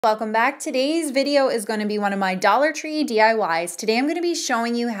Welcome back. Today's video is going to be one of my Dollar Tree DIYs. Today I'm going to be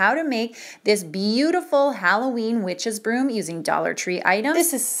showing you how to make this beautiful Halloween witch's broom using Dollar Tree items.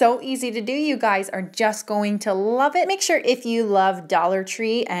 This is so easy to do. You guys are just going to love it. Make sure if you love Dollar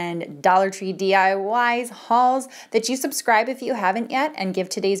Tree and Dollar Tree DIYs, hauls, that you subscribe if you haven't yet and give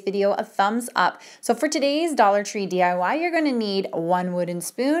today's video a thumbs up. So for today's Dollar Tree DIY, you're going to need one wooden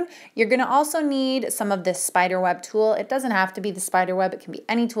spoon. You're going to also need some of this spiderweb tool. It doesn't have to be the spiderweb. It can be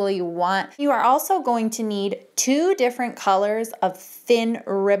any tool you want. You are also going to need 2 different colors of thin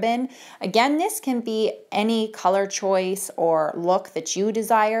ribbon. Again, this can be any color choice or look that you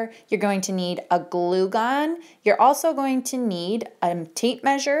desire. You're going to need a glue gun. You're also going to need a tape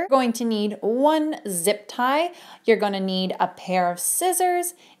measure. You're going to need 1 zip tie. You're going to need a pair of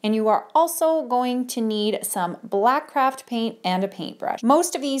scissors, and you are also going to need some black craft paint and a paintbrush.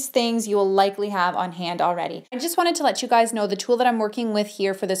 Most of these things you will likely have on hand already. I just wanted to let you guys know the tool that I'm working with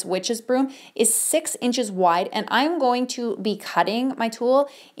here for this witch's broom is 6 inches wide, and I'm going to be cutting my tool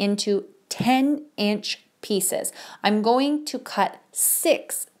into 10-inch pieces. I'm going to cut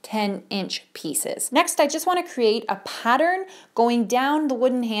 6 10-inch pieces. Next, I just want to create a pattern going down the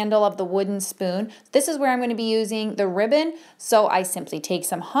wooden handle of the wooden spoon. This is where I'm going to be using the ribbon. So I simply take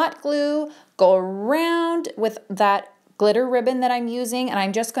some hot glue, go around with that glitter ribbon that I'm using, and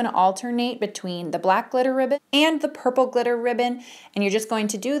I'm just going to alternate between the black glitter ribbon and the purple glitter ribbon, and you're just going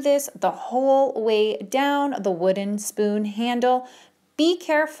to do this the whole way down the wooden spoon handle. Be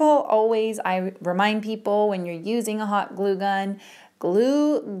careful always. I remind people when you're using a hot glue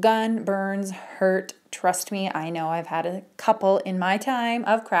gun burns hurt. Trust me, I know I've had a couple in my time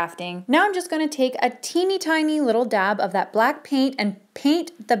of crafting. Now I'm just going to take a teeny tiny little dab of that black paint and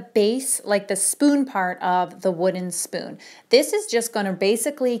paint the base, like the spoon part of the wooden spoon. This is just going to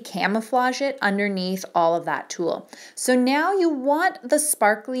basically camouflage it underneath all of that tool. So now you want the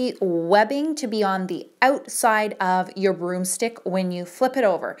sparkly webbing to be on the outside of your broomstick when you flip it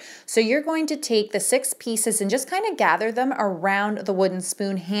over. So you're going to take the 6 pieces and just kind of gather them around the wooden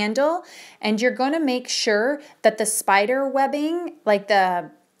spoon handle, and you're going to make sure that the spider webbing, like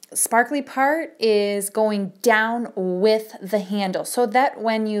the sparkly part, is going down with the handle so that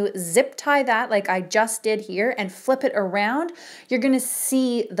when you zip tie that like I just did here and flip it around, you're going to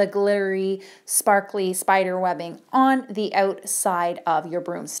see the glittery sparkly spider webbing on the outside of your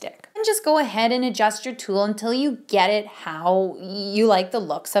broomstick. And just go ahead and adjust your tool until you get it how you like the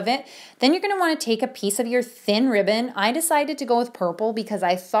looks of it. Then you're going to want to take a piece of your thin ribbon. I decided to go with purple because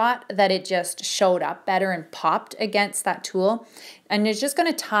I thought that it just showed up better and popped against that tool. And it's just going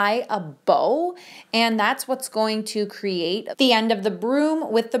to tie a bow, and that's what's going to create the end of the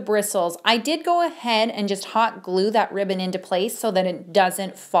broom with the bristles. I did go ahead and just hot glue that ribbon into place so that it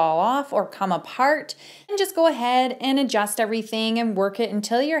doesn't fall off or come apart. And just go ahead and adjust everything and work it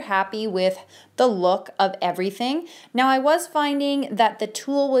until you're happy with the look of everything. Now I was finding that the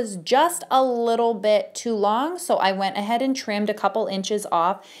tool was just a little bit too long, so I went ahead and trimmed a couple inches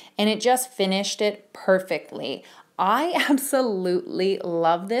off, and it just finished it perfectly. I absolutely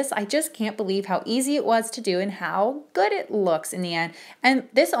love this. I just can't believe how easy it was to do and how good it looks in the end. And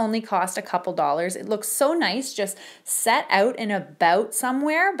this only cost a couple dollars. It looks so nice just set out and about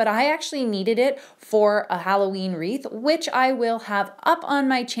somewhere, but I actually needed it for a Halloween wreath, which I will have up on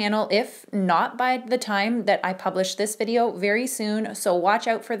my channel, if not by the time that I publish this video, very soon. So watch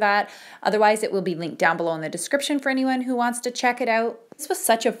out for that. Otherwise, it will be linked down below in the description for anyone who wants to check it out. This was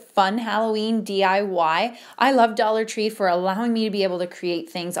such a fun Halloween DIY. I love Dollar Tree for allowing me to be able to create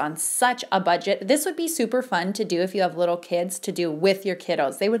things on such a budget. This would be super fun to do if you have little kids, to do with your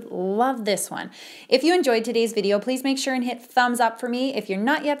kiddos. They would love this one. If you enjoyed today's video, please make sure and hit thumbs up for me. If you're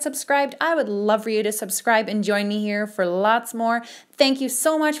not yet subscribed, I would love for you to subscribe and join me here for lots more. Thank you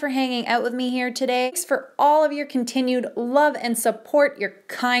so much for hanging out with me here today. Thanks for all of your continued love and support, your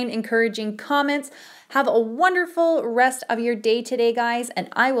kind, encouraging comments. Have a wonderful rest of your day today, guys, and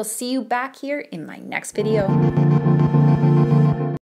I will see you back here in my next video.